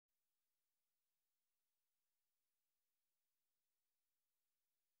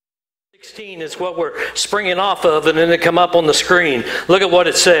16 is what we're springing off of, and then it come up on the screen. Look at what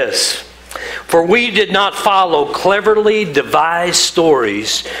it says. For we did not follow cleverly devised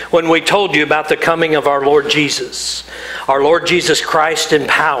stories when we told you about the coming of our Lord Jesus Christ in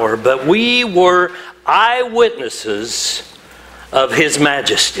power, but we were eyewitnesses of His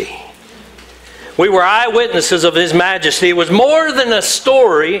majesty. We were eyewitnesses of His majesty. It was more than a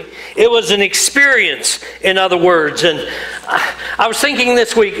story. It was an experience, in other words. And I was thinking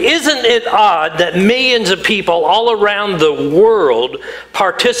this week, isn't it odd that millions of people all around the world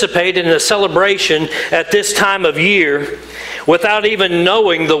participate in a celebration at this time of year without even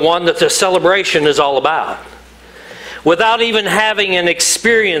knowing the one that the celebration is all about? Without even having an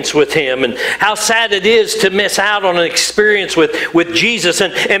experience with Him. And how sad it is to miss out on an experience with Jesus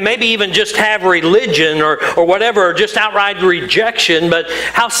and maybe even just have religion or whatever, or just outright rejection. But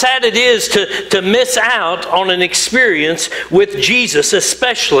how sad it is to miss out on an experience with Jesus,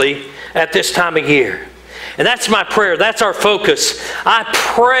 especially at this time of year. And that's my prayer. That's our focus. I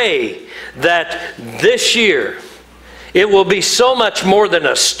pray that this year it will be so much more than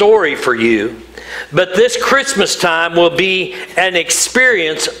a story for you. But this Christmas time will be an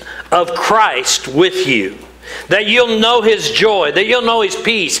experience of Christ with you. That you'll know His joy, that you'll know His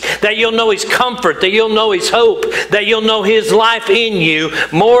peace, that you'll know His comfort, that you'll know His hope, that you'll know His life in you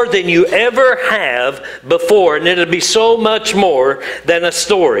more than you ever have before. And it'll be so much more than a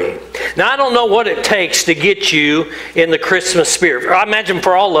story. Now, I don't know what it takes to get you in the Christmas spirit. I imagine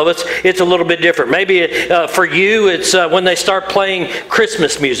for all of us, it's a little bit different. Maybe for you, it's when they start playing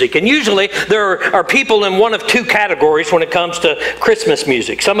Christmas music. And usually, there are people in one of two categories when it comes to Christmas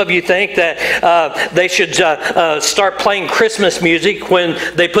music. Some of you think that they should start playing Christmas music when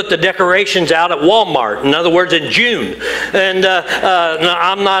they put the decorations out at Walmart. In other words, in June. And no,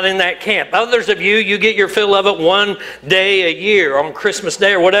 I'm not in that camp. Others of you get your fill of it one day a year on Christmas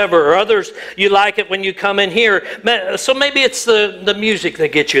Day or whatever. Or others, you like it when you come in here. So maybe it's the music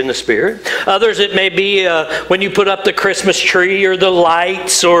that gets you in the spirit. Others, it may be when you put up the Christmas tree or the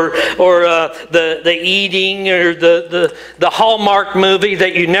lights or the eating or the Hallmark movie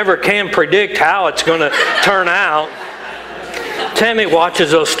that you never can predict how it's going to turn out. Tammy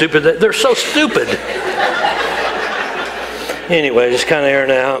watches those stupid. They're so stupid. Anyway, just kind of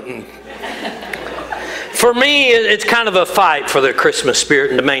airing out. For me, it's kind of a fight for the Christmas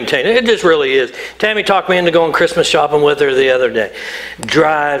spirit and to maintain it. It just really is. Tammy talked me into going Christmas shopping with her the other day.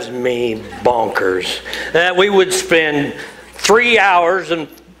 Drives me bonkers that we would spend 3 hours and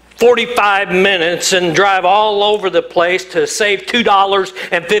 45 minutes and drive all over the place to save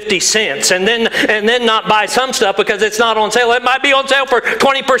 $2.50 and then not buy some stuff because it's not on sale. It might be on sale for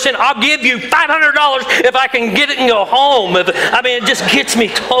 20%. I'll give you $500 if I can get it and go home. It just gets me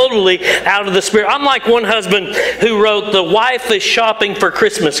totally out of the spirit. I'm like one husband who wrote, "The wife is shopping for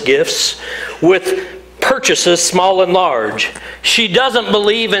Christmas gifts with purchases small and large. She doesn't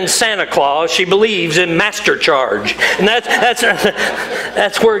believe in Santa Claus. She believes in Master Charge." And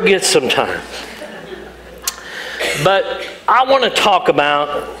that's where it gets sometimes. But I want to talk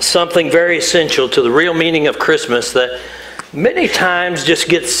about something very essential to the real meaning of Christmas that many times just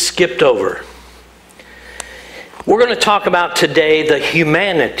gets skipped over. We're going to talk about today the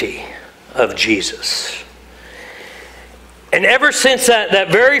humanity of Jesus. And ever since that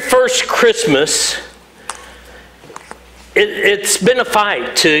very first Christmas, it's been a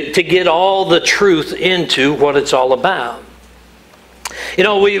fight to get all the truth into what it's all about. You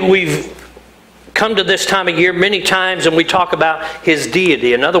know, we've come to this time of year many times and we talk about His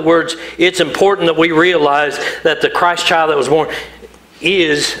deity. In other words, it's important that we realize that the Christ child that was born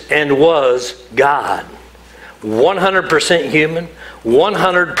is and was God. 100% human,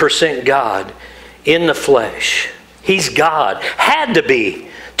 100% God in the flesh. He's God. Had to be,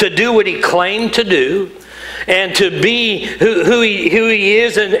 to do what He claimed to do, and to be who he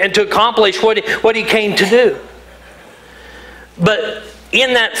is and to accomplish what he came to do. But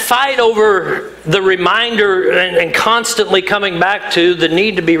in that fight over the reminder and constantly coming back to the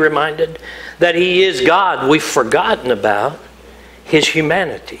need to be reminded that He is God, we've forgotten about His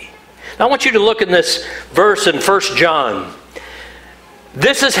humanity. Now I want you to look in this verse in 1 John.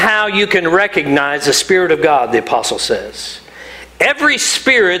 This is how you can recognize the Spirit of God, the apostle says. Every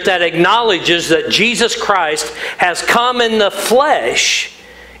spirit that acknowledges that Jesus Christ has come in the flesh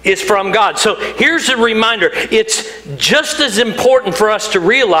is from God. So here's a reminder. It's just as important for us to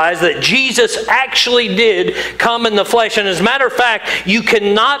realize that Jesus actually did come in the flesh. And as a matter of fact, you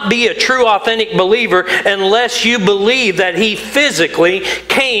cannot be a true, authentic believer unless you believe that He physically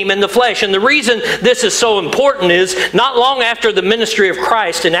came in the flesh. And the reason this is so important is not long after the ministry of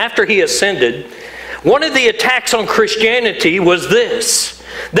Christ and after He ascended, one of the attacks on Christianity was this: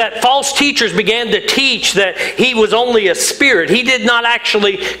 that false teachers began to teach that he was only a spirit. He did not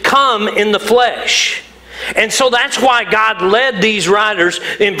actually come in the flesh. And so that's why God led these writers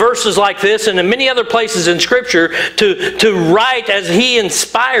in verses like this and in many other places in Scripture to write as He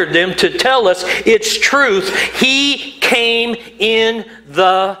inspired them to tell us its truth. He came in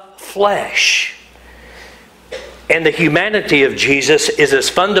the flesh. And the humanity of Jesus is as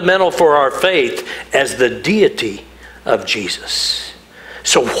fundamental for our faith as the deity of Jesus.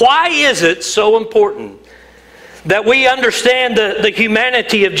 So why is it so important that we understand the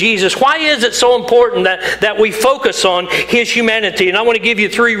humanity of Jesus? Why is it so important that we focus on His humanity? And I want to give you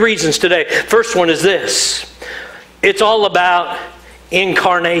 3 reasons today. First one is this. It's all about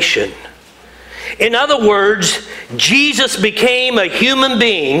incarnation. In other words, Jesus became a human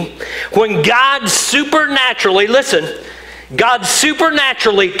being when God supernaturally, listen, God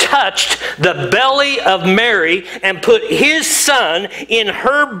supernaturally touched the belly of Mary and put His Son in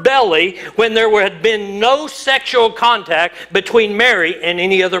her belly when there had been no sexual contact between Mary and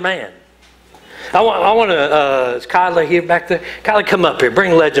any other man. I want to, is Kyla here back there? Kyla, come up here.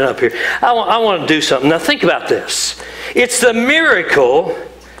 Bring Legend up here. I want to do something. Now think about this. It's the miracle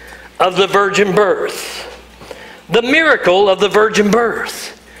of the virgin birth. The miracle of the virgin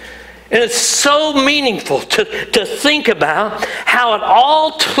birth. And it's so meaningful to think about how it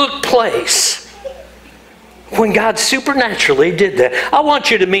all took place when God supernaturally did that. I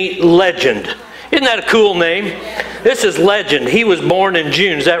want you to meet Legend. Isn't that a cool name? This is Legend. He was born in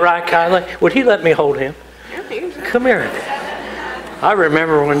June. Is that right, Kylie? Would he let me hold him? Come here. I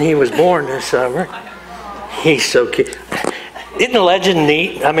remember when he was born this summer. He's so cute. Isn't the Legend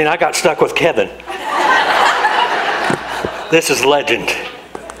neat? I mean, I got stuck with Kevin. This is Legend.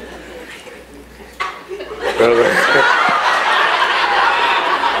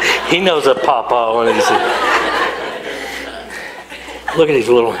 He knows a pawpaw when he's. Look at his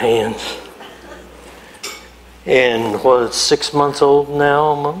little hands. And what, 6 months old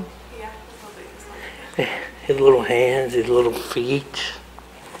now, Mom? Yeah. His little hands, his little feet,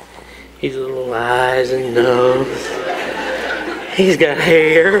 his little eyes and nose. He's got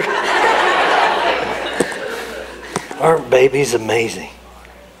hair. Aren't babies amazing?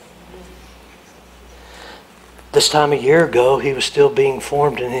 This time a year ago, he was still being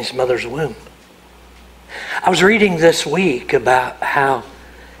formed in his mother's womb. I was reading this week about how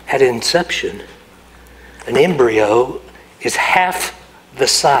at inception, an embryo is half the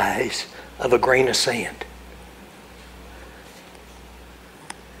size of a grain of sand.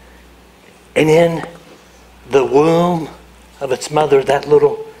 And in the womb of its mother, that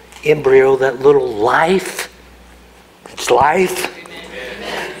little embryo, that little life, its life,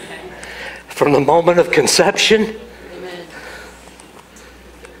 from the moment of conception,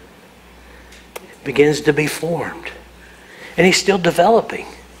 begins to be formed. And he's still developing.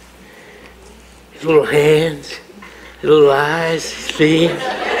 His little hands, his little eyes, his feet.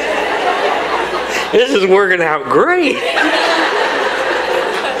 This is working out great.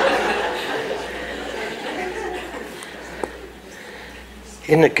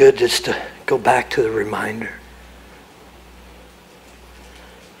 Isn't it good just to go back to the reminder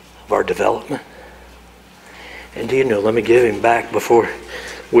of our development? And do you know, let me give him back before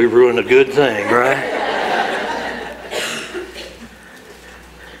we ruin a good thing, right?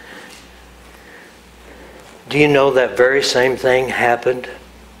 Do you know that very same thing happened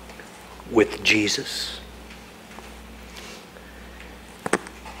with Jesus?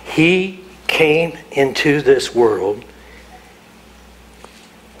 He came into this world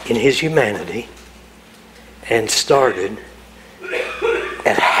in his humanity and started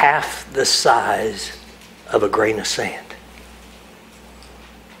at half the size of a grain of sand.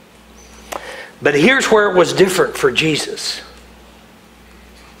 But here's where it was different for Jesus.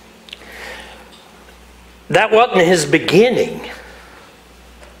 That wasn't his beginning.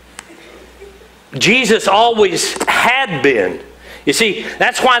 Jesus always had been. You see,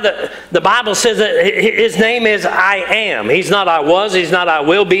 that's why the Bible says that his name is I am. He's not I was, he's not I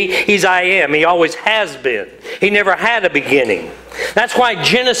will be, he's I am. He always has been. He never had a beginning. That's why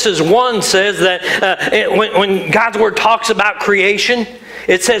Genesis 1 says that when God's Word talks about creation,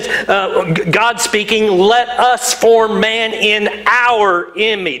 it says, God speaking, let us form man in our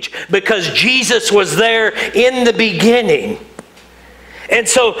image, because Jesus was there in the beginning. And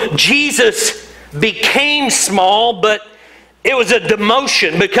so Jesus became small, but it was a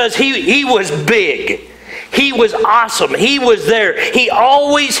demotion because he was big. He was awesome. He was there. He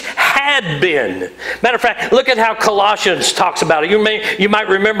always had been. Matter of fact, look at how Colossians talks about it. You might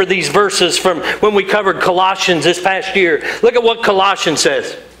remember these verses from when we covered Colossians this past year. Look at what Colossians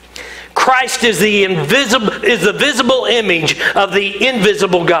says. Christ is the visible image of the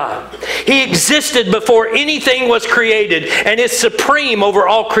invisible God. He existed before anything was created and is supreme over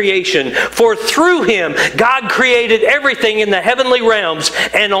all creation. For through him, God created everything in the heavenly realms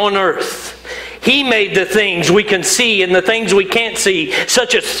and on earth. He made the things we can see and the things we can't see,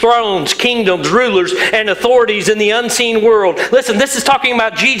 such as thrones, kingdoms, rulers, and authorities in the unseen world. Listen, this is talking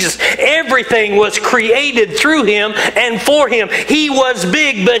about Jesus. Everything was created through him and for him. He was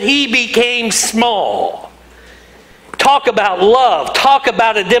big, but he became small. Talk about love. Talk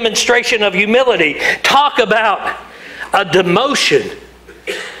about a demonstration of humility. Talk about a demotion.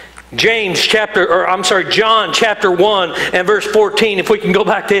 John chapter 1 and verse 14, if we can go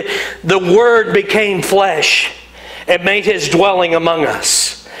back to it. The Word became flesh and made his dwelling among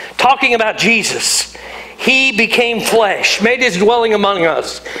us. Talking about Jesus. He became flesh, made his dwelling among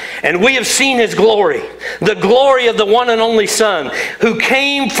us. And we have seen his glory. The glory of the one and only Son, who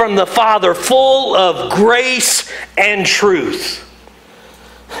came from the Father, full of grace and truth.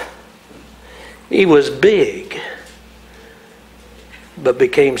 He was big, but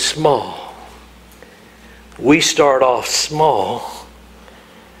became small. We start off small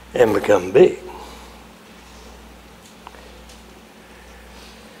and become big.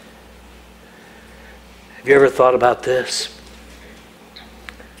 Have you ever thought about this?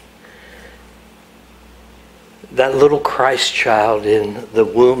 That little Christ child in the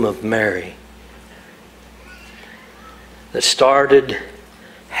womb of Mary that started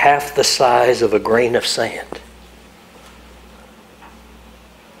half the size of a grain of sand.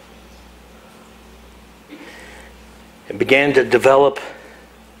 And began to develop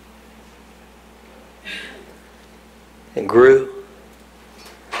and grew.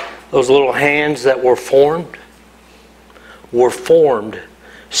 Those little hands that were formed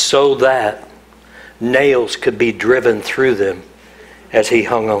so that nails could be driven through them as he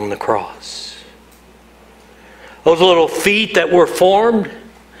hung on the cross. Those little feet that were formed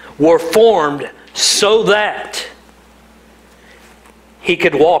so that he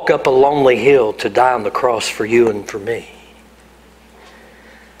could walk up a lonely hill to die on the cross for you and for me.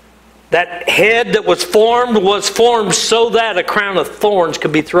 That head that was formed so that a crown of thorns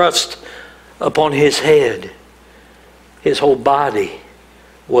could be thrust upon his head. His whole body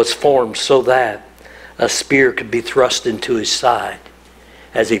was formed so that a spear could be thrust into his side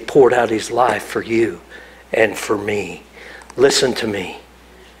as he poured out his life for you and for me. Listen to me.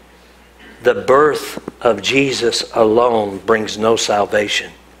 The birth of Jesus alone brings no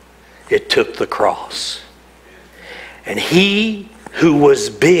salvation. It took the cross. And he who was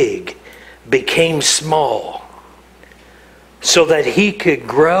big became small so that he could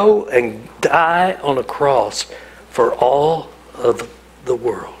grow and die on a cross for all of the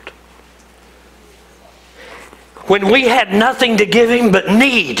world. When we had nothing to give him but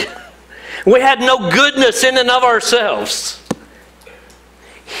need, we had no goodness in and of ourselves,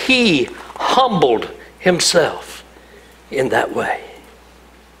 he humbled himself in that way.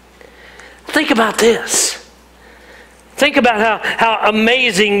 Think about this. Think about how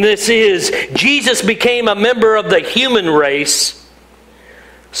amazing this is. Jesus became a member of the human race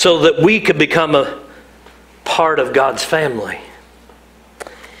so that we could become a part of God's family.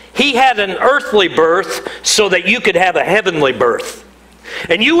 He had an earthly birth so that you could have a heavenly birth.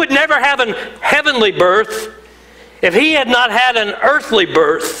 And you would never have a heavenly birth if he had not had an earthly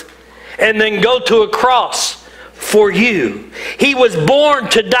birth and then go to a cross for you. He was born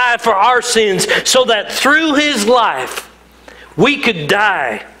to die for our sins so that through his life we could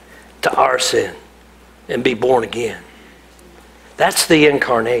die to our sin and be born again. That's the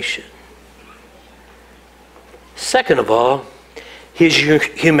incarnation. Second of all, his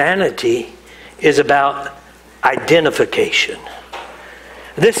humanity is about identification.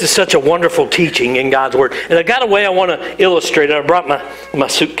 This is such a wonderful teaching in God's Word. And I got a way I want to illustrate it. I brought my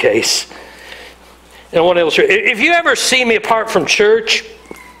suitcase. And I want to illustrate it. If you ever see me apart from church,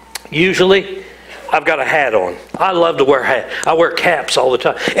 usually I've got a hat on. I love to wear hats. I wear caps all the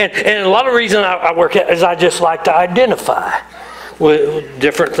time. And a lot of the reason I wear caps is I just like to identify with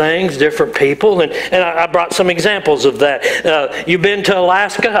different things, different people. And I brought some examples of that. You've been to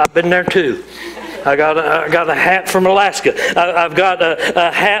Alaska? I've been there too. I got a hat from Alaska. I've got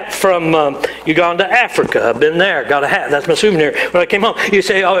a hat from Uganda, Africa. I've been there. Got a hat. That's my souvenir. When I came home, you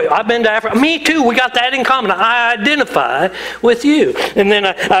say, "Oh, I've been to Africa." Me too. We got that in common. I identify with you. And then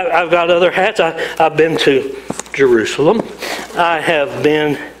I've got other hats. I've been to Jerusalem. I've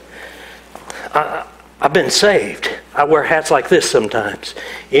been saved. I wear hats like this sometimes.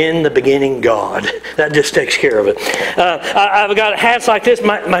 In the beginning, God. That just takes care of it. I've got hats like this.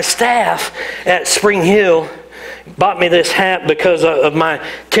 My staff at Spring Hill bought me this hat because of my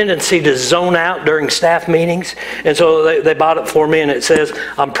tendency to zone out during staff meetings. And so they bought it for me, and it says,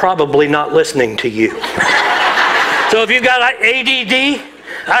 "I'm probably not listening to you." So if you've got ADD,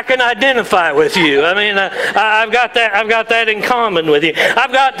 I can identify with you. I mean, I've got that in common with you.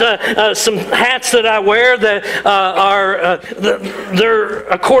 I've got some hats that I wear that they're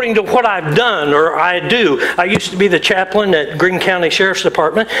according to what I've done or I do. I used to be the chaplain at Greene County Sheriff's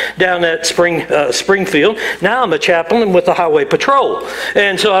Department down at Springfield. Now I'm a chaplain with the Highway Patrol,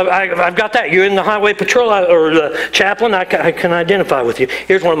 and so I've got that. You're in the Highway Patrol or the chaplain. I can identify with you.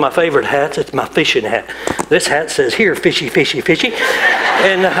 Here's one of my favorite hats. It's my fishing hat. This hat says, "Here, fishy, fishy, fishy."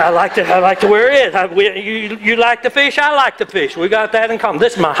 And I like to wear it. You like to fish? I like to fish. We got that in common.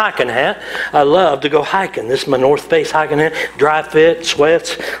 This is my hiking hat. I love to go hiking. This is my North Face hiking hat. Dry fit,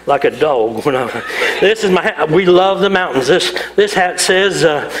 sweats like a dog. This is my hat. We love the mountains. This hat says,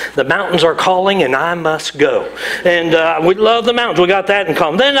 "The mountains are calling and I must go." And we love the mountains. We got that in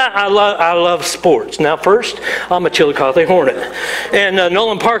common. Then I love sports. Now first, I'm a Chillicothe Hornet. And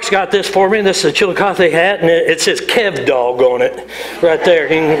Nolan Parks got this for me. This is a Chillicothe hat, and it says Kev Dog on it right there.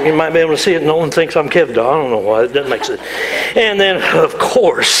 You might be able to see it. No one thinks I'm Kev Dog. I don't know why. It doesn't make sense. And then, of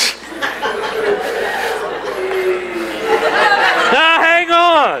course, now hang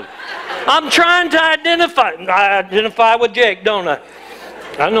on. I'm trying to identify. I identify with Jake, don't I?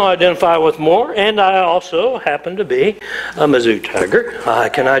 I know I identify with more, and I also happen to be a Mizzou Tiger. I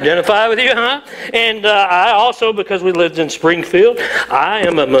can identify with you, huh? And I also, because we lived in Springfield, I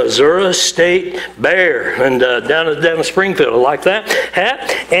am a Missouri State Bear. And down in Springfield, I like that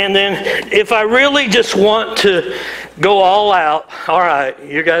hat. And then if I really just want to go all out, all right,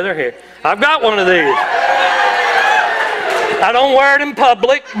 you guys are here. I've got one of these. I don't wear it in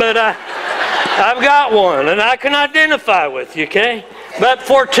public, but I've got one, and I can identify with you, okay? But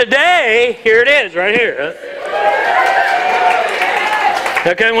for today, here it is, right here.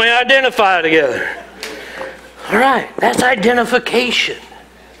 Now can we identify together? All right, that's identification.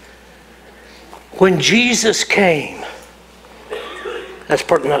 When Jesus came, that's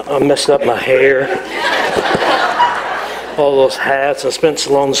part. I messed up my hair. All those hats. I spent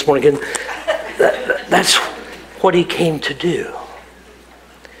so long this morning. That's what he came to do.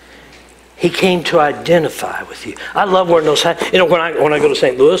 He came to identify with you. I love wearing those hats. You know, when I go to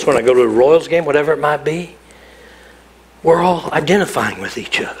St. Louis, when I go to a Royals game, whatever it might be, we're all identifying with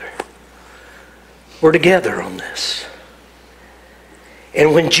each other. We're together on this.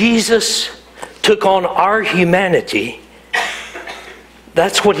 And when Jesus took on our humanity,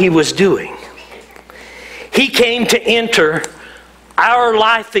 that's what he was doing. He came to enter our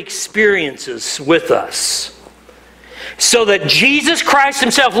life experiences with us. So that Jesus Christ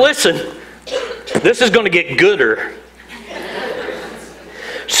himself, listen, this is going to get gooder.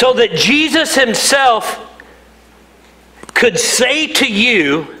 So that Jesus himself could say to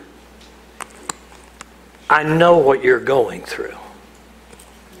you, "I know what you're going through."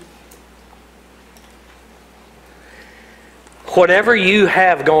 Whatever you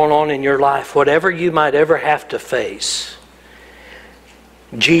have going on in your life, whatever you might ever have to face,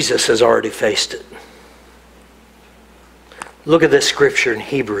 Jesus has already faced it. Look at this scripture in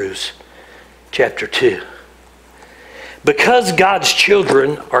Hebrews chapter 2. Because God's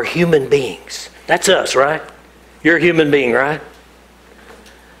children are human beings. That's us, right? You're a human being, right?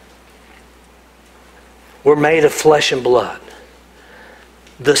 We're made of flesh and blood.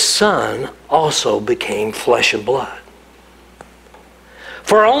 The Son also became flesh and blood.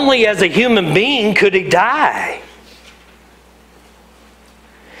 For only as a human being could he die.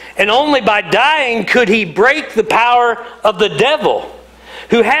 And only by dying could he break the power of the devil,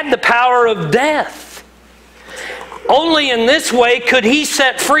 who had the power of death. Only in this way could he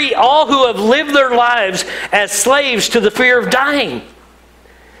set free all who have lived their lives as slaves to the fear of dying.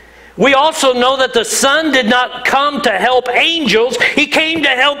 We also know that the Son did not come to help angels. He came to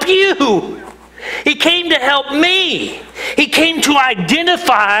help you. He came to help me. He came to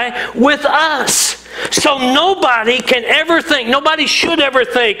identify with us. So nobody can ever think, nobody should ever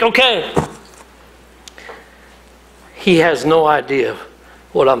think, okay, he has no idea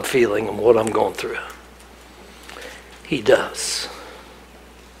what I'm feeling and what I'm going through. He does.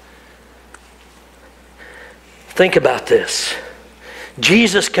 Think about this.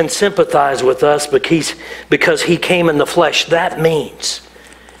 Jesus can sympathize with us because he came in the flesh. That means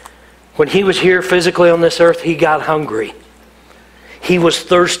when he was here physically on this earth, he got hungry. He was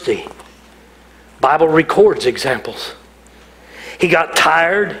thirsty. Bible records examples. He got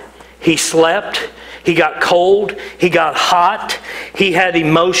tired. He slept. He got cold. He got hot. He had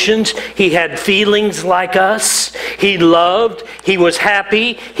emotions. He had feelings like us. He loved, he was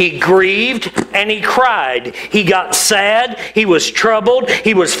happy, he grieved, and he cried. He got sad, he was troubled,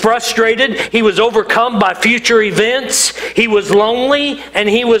 he was frustrated, he was overcome by future events, he was lonely, and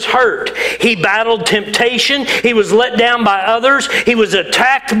he was hurt. He battled temptation, he was let down by others, he was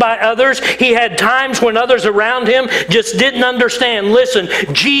attacked by others, he had times when others around him just didn't understand. Listen,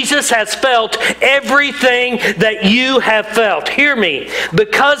 Jesus has felt everything that you have felt. Hear me.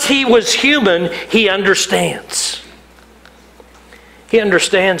 Because he was human, he understands. He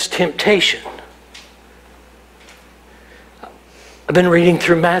understands temptation. I've been reading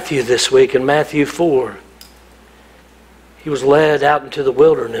through Matthew this week, in Matthew 4. He was led out into the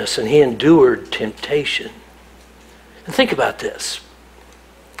wilderness and he endured temptation. And think about this.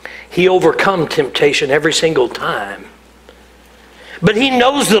 He overcome temptation every single time. But he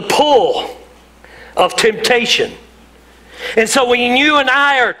knows the pull of temptation. And so when you and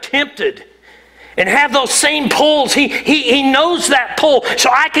I are tempted and have those same pulls, he knows that pull. So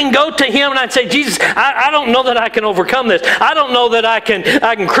I can go to him and I'd say, Jesus, I don't know that I can overcome this. I don't know that I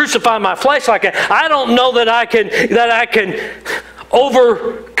can crucify my flesh like that. I don't know that I can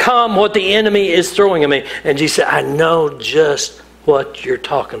overcome what the enemy is throwing at me. And Jesus said, I know just what you're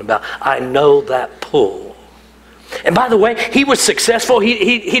talking about. I know that pull. And by the way, he was successful.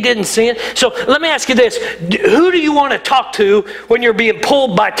 He didn't sin. So let me ask you this. Who do you want to talk to when you're being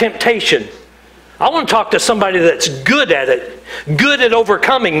pulled by temptation? I want to talk to somebody that's good at it. Good at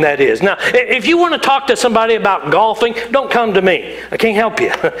overcoming, that is. Now, if you want to talk to somebody about golfing, don't come to me. I can't help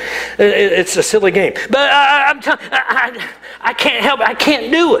you. It's a silly game. But I can't help it. I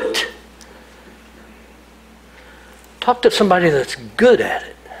can't do it. Talk to somebody that's good at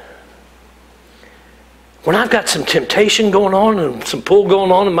it. When I've got some temptation going on and some pull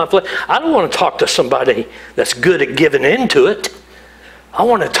going on in my flesh, I don't want to talk to somebody that's good at giving into it. I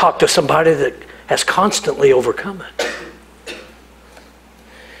want to talk to somebody that has constantly overcome it.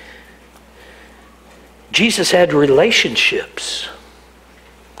 Jesus had relationships.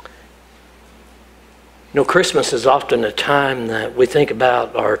 You know, Christmas is often a time that we think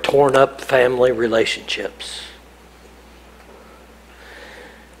about our torn up family relationships.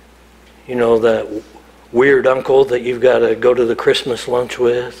 You know, that weird uncle that you've got to go to the Christmas lunch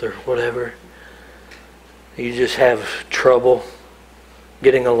with or whatever. You just have trouble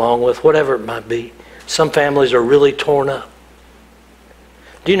getting along with, whatever it might be. Some families are really torn up.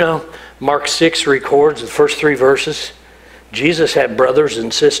 Do you know, Mark 6 records the first 3 verses. Jesus had brothers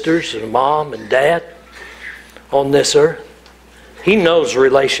and sisters and mom and dad on this earth. He knows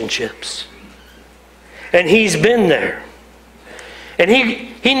relationships. And he's been there. And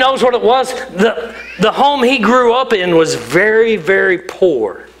he knows what it was. The home he grew up in was very, very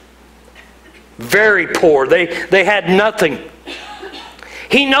poor. Very poor. They had nothing.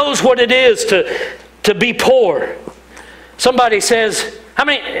 He knows what it is to be poor. Somebody says, how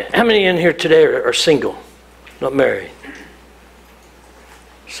many in here today are single, not married?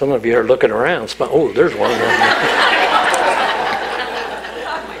 Some of you are looking around. Oh, there's one.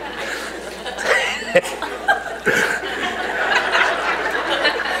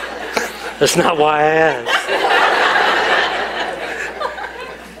 That's not why I asked.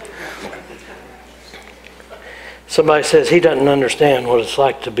 Somebody says he doesn't understand what it's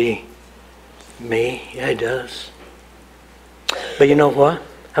like to be me. Yeah, he does. But you know what?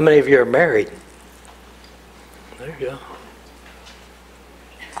 How many of you are married? There you go.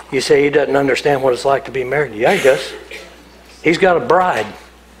 You say he doesn't understand what it's like to be married. Yeah, he does. He's got a bride.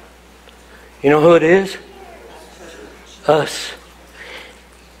 You know who it is? Us.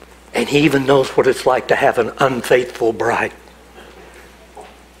 And he even knows what it's like to have an unfaithful bride.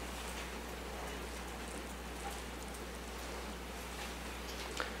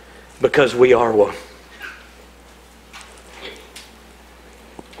 Because we are one.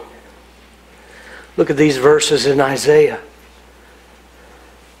 Look at these verses in Isaiah.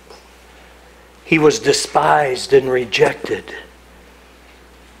 He was despised and rejected.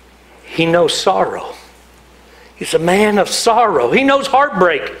 He knows sorrow. He's a man of sorrow. He knows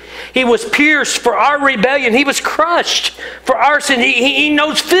heartbreak. He was pierced for our rebellion. He was crushed for our sin. He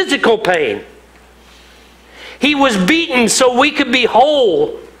knows physical pain. He was beaten so we could be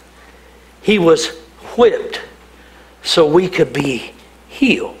whole. He was whipped so we could be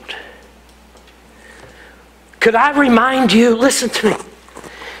healed. Could I remind you, listen to me.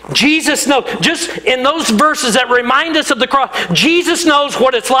 Jesus knows, just in those verses that remind us of the cross, Jesus knows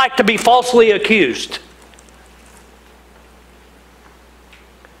what it's like to be falsely accused.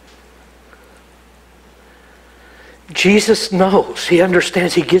 Jesus knows. He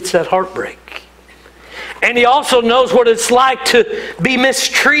understands. He gets that heartbreak. And he also knows what it's like to be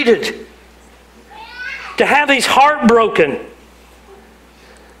mistreated. to have his heart broken.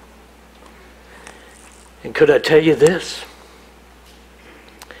 And could I tell you this?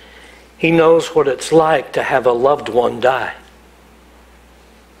 He knows what it's like to have a loved one die.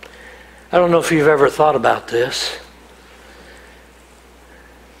 I don't know if you've ever thought about this,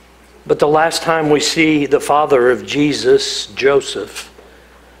 but the last time we see the father of Jesus, Joseph,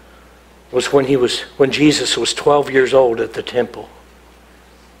 was when Jesus was 12 years old at the temple.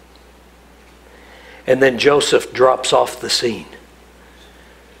 And then Joseph drops off the scene.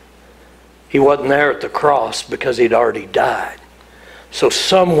 He wasn't there at the cross because he'd already died. So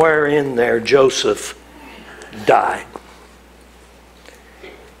somewhere in there, Joseph died.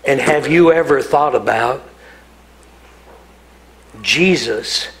 And have you ever thought about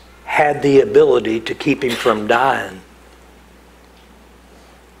Jesus had the ability to keep him from dying?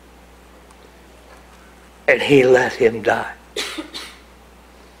 And he let him die.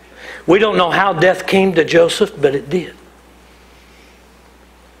 We don't know how death came to Joseph, but it did.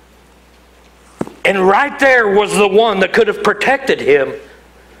 And right there was the one that could have protected him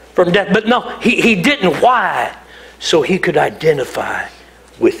from death. But no, he didn't. Why? So he could identify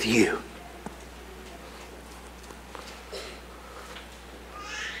with you.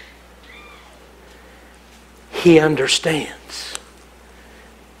 He understands.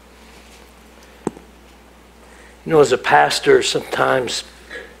 You know, as a pastor, sometimes,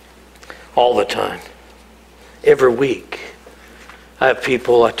 all the time, every week, I have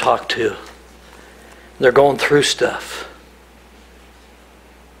people I talk to. They're going through stuff.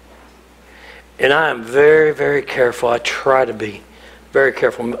 And I am very, very careful. I try to be very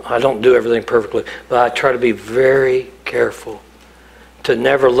careful. I don't do everything perfectly, but I try to be very careful to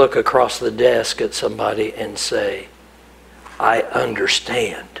never look across the desk at somebody and say, I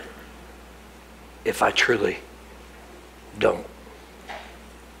understand, if I truly don't.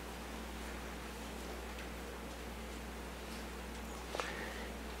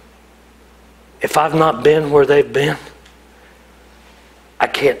 If I've not been where they've been, I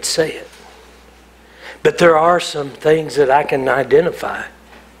can't say it. But there are some things that I can identify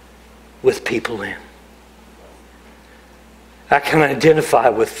with people in. I can identify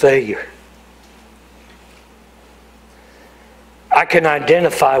with failure. I can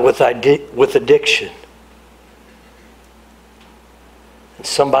identify with addiction. And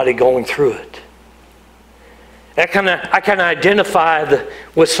somebody going through it. I can identify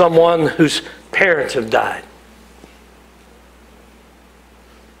with someone whose parents have died.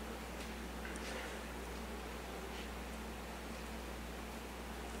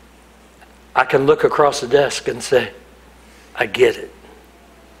 I can look across the desk and say, I get it.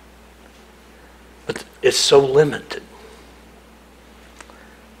 But it's so limited.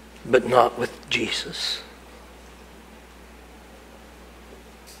 But not with Jesus.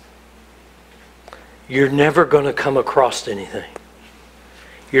 You're never going to come across anything.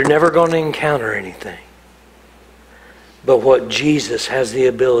 You're never going to encounter anything. But what Jesus has the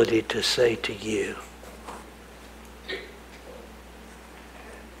ability to say to you,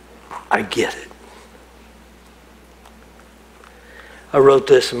 I get it. I wrote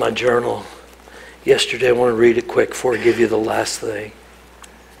this in my journal yesterday. I want to read it quick before I give you the last thing.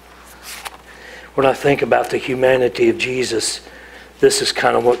 When I think about the humanity of Jesus, this is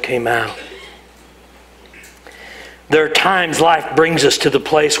kind of what came out. There are times life brings us to the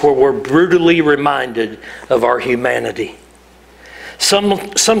place where we're brutally reminded of our humanity.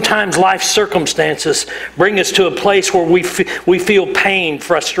 Sometimes life circumstances bring us to a place where we feel pain,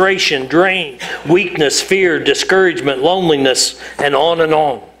 frustration, drain, weakness, fear, discouragement, loneliness, and on and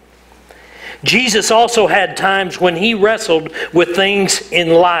on. Jesus also had times when he wrestled with things in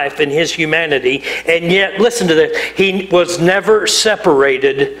life, in his humanity, and yet, listen to this, he was never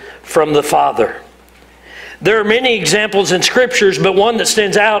separated from the Father. There are many examples in Scriptures, but one that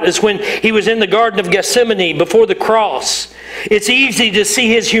stands out is when he was in the Garden of Gethsemane before the cross. It's easy to see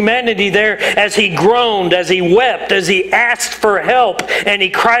his humanity there as he groaned, as he wept, as he asked for help, and he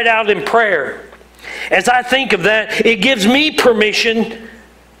cried out in prayer. As I think of that, it gives me permission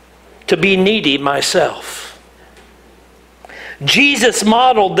to be needy myself. Jesus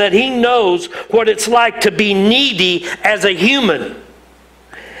modeled that he knows what it's like to be needy as a human.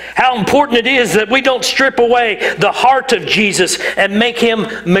 How important it is that we don't strip away the heart of Jesus and make him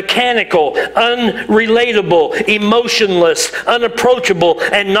mechanical, unrelatable, emotionless, unapproachable,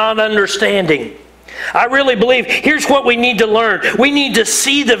 and not understanding. I really believe here's what we need to learn. We need to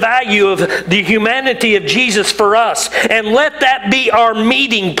see the value of the humanity of Jesus for us and let that be our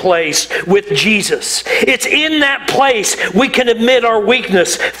meeting place with Jesus. It's in that place we can admit our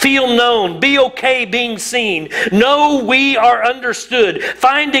weakness, feel known, be okay being seen, know we are understood,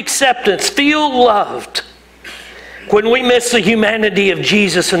 find acceptance, feel loved. When we miss the humanity of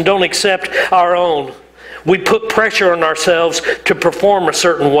Jesus and don't accept our own, we put pressure on ourselves to perform a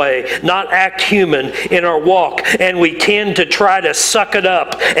certain way, not act human in our walk, and we tend to try to suck it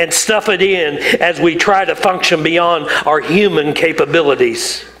up and stuff it in as we try to function beyond our human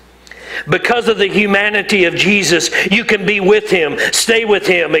capabilities. Because of the humanity of Jesus, you can be with Him, stay with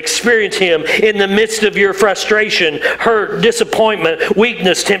Him, experience Him in the midst of your frustration, hurt, disappointment,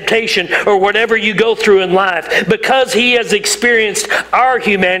 weakness, temptation, or whatever you go through in life. Because He has experienced our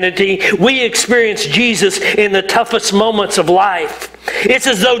humanity, we experience Jesus in the toughest moments of life. It's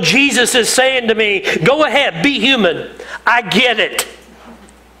as though Jesus is saying to me, go ahead, be human. I get it.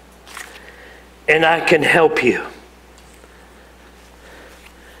 And I can help you.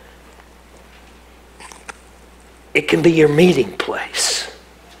 It can be your meeting place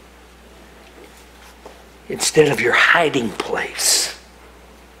instead of your hiding place.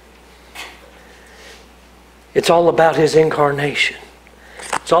 It's all about His incarnation.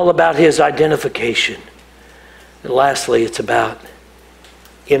 It's all about His identification. And lastly, it's about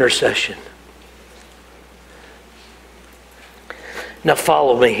intercession. Now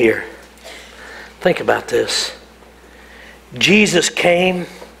follow me here. Think about this. Jesus came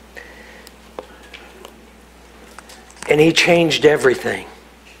and He changed everything.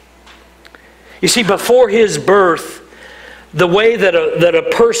 You see, before His birth, the way that a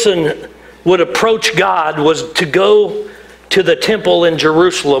person would approach God was to go to the temple in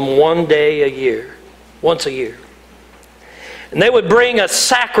Jerusalem once a year. And they would bring a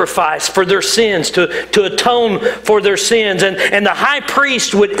sacrifice for their sins, to atone for their sins. And the high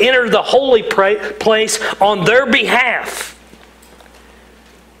priest would enter the holy place on their behalf.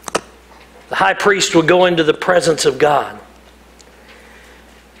 The high priest would go into the presence of God.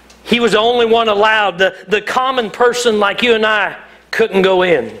 He was the only one allowed. The common person like you and I couldn't go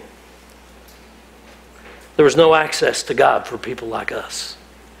in. There was no access to God for people like us.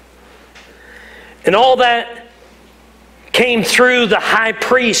 And all that came through the high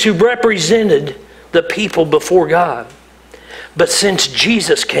priest who represented the people before God. But since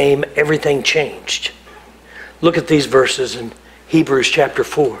Jesus came, everything changed. Look at these verses in Hebrews chapter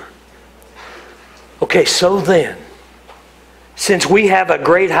 4. Okay, so then, since we have a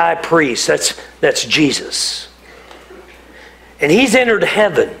great high priest, that's Jesus, and He's entered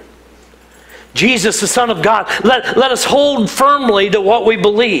heaven, Jesus, the Son of God, let us hold firmly to what we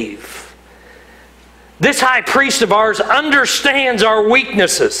believe. This high priest of ours understands our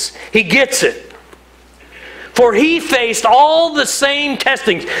weaknesses. He gets it. For He faced all the same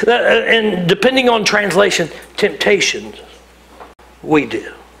testings, and depending on translation, temptations we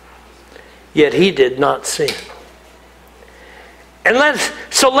do. Yet He did not sin. And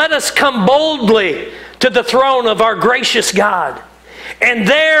so let us come boldly to the throne of our gracious God. And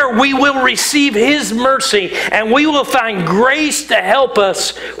there we will receive His mercy, and we will find grace to help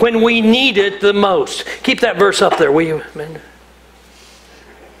us when we need it the most. Keep that verse up there, will you, Amanda?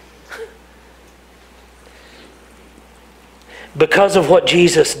 Because of what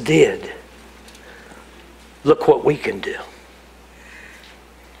Jesus did, look what we can do.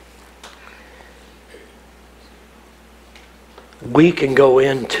 We can go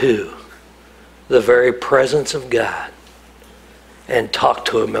into the very presence of God and talk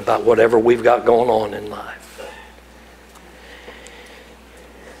to Him about whatever we've got going on in life.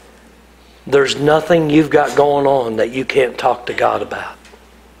 There's nothing you've got going on that you can't talk to God about.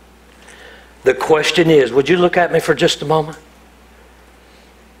 The question is, would you look at me for just a moment?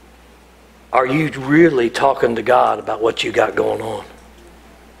 Are you really talking to God about what you got going on?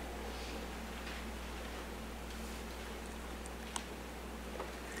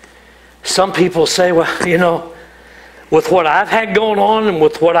 Some people say, well, you know, with what I've had going on and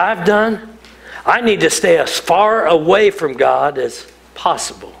with what I've done, I need to stay as far away from God as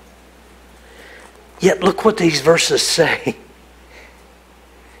possible. Yet look what these verses say.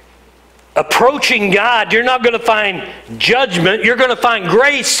 Approaching God, you're not going to find judgment. You're going to find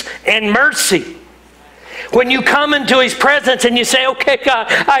grace and mercy. When you come into His presence and you say, okay, God,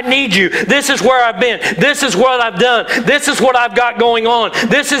 I need you. This is where I've been. This is what I've done. This is what I've got going on.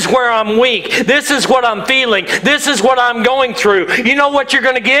 This is where I'm weak. This is what I'm feeling. This is what I'm going through. You know what you're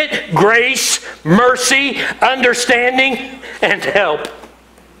going to get? Grace, mercy, understanding, and help.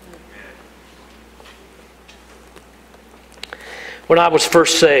 When I was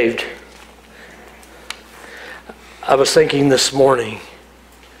first saved, I was thinking this morning,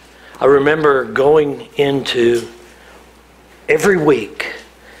 I remember going into, every week,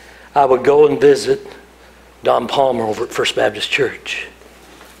 I would go and visit Don Palmer over at First Baptist Church.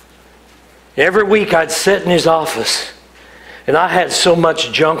 Every week I'd sit in his office, and I had so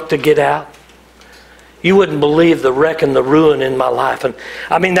much junk to get out. You wouldn't believe the wreck and the ruin in my life. And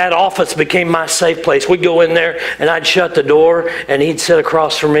I mean, that office became my safe place. We'd go in there and I'd shut the door and he'd sit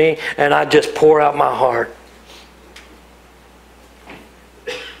across from me and I'd just pour out my heart.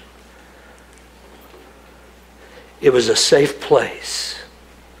 It was a safe place.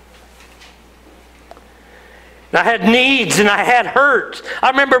 And I had needs and I had hurt.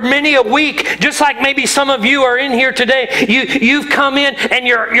 I remember many a week, just like maybe some of you are in here today, you've come in and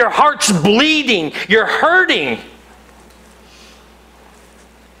your heart's bleeding. You're hurting.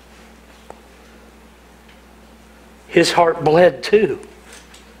 His heart bled too.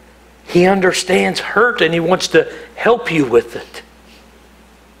 He understands hurt and he wants to help you with it.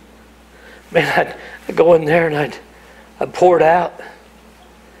 Man, I'd go in there and I'd pour it out.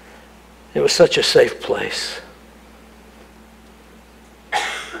 It was such a safe place.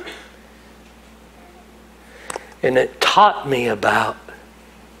 And it taught me about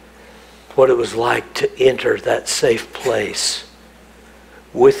what it was like to enter that safe place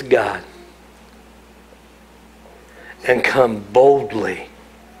with God and come boldly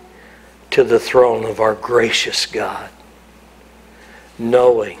to the throne of our gracious God,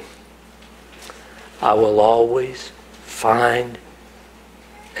 knowing I will always find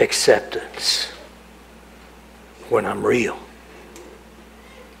acceptance when I'm real.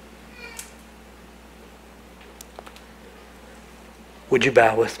 Would you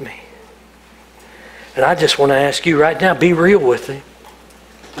bow with me? And I just want to ask you right now, be real with Him.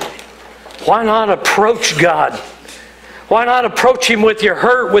 Why not approach God? Why not approach Him with your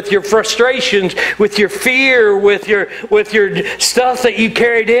hurt, with your frustrations, with your fear, with your stuff that you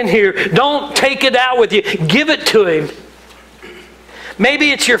carried in here? Don't take it out with you. Give it to Him.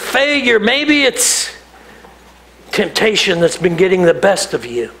 Maybe it's your failure. Maybe it's temptation that's been getting the best of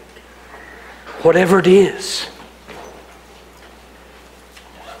you. Whatever it is.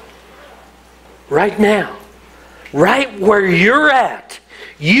 Right now, right where you're at,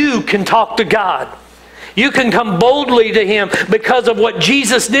 you can talk to God. You can come boldly to Him because of what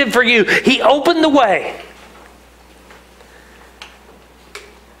Jesus did for you. He opened the way.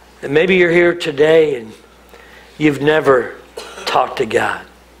 And maybe you're here today and you've never talked to God.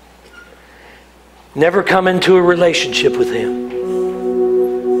 Never come into a relationship with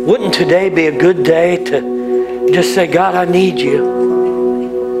Him. Wouldn't today be a good day to just say, God, I need you.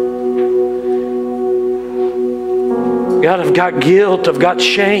 God, I've got guilt. I've got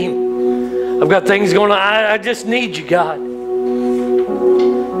shame. I've got things going on. I just need you, God.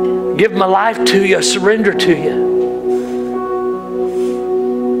 Give my life to you. I surrender to you.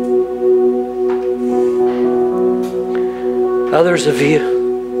 Others of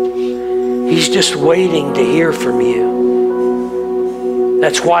you, He's just waiting to hear from you.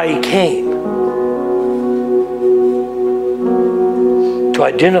 That's why He came. To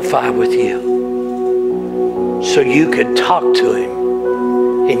identify with you. So you could talk to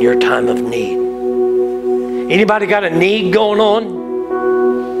Him in your time of need. Anybody got a need going on?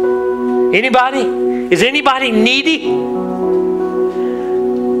 Anybody? Is anybody needy?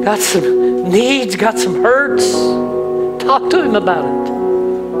 Got some needs, got some hurts? Talk to Him about it.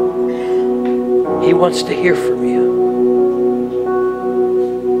 He wants to hear from you.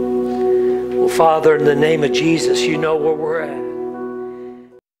 Well, Father, in the name of Jesus, you know where we're at.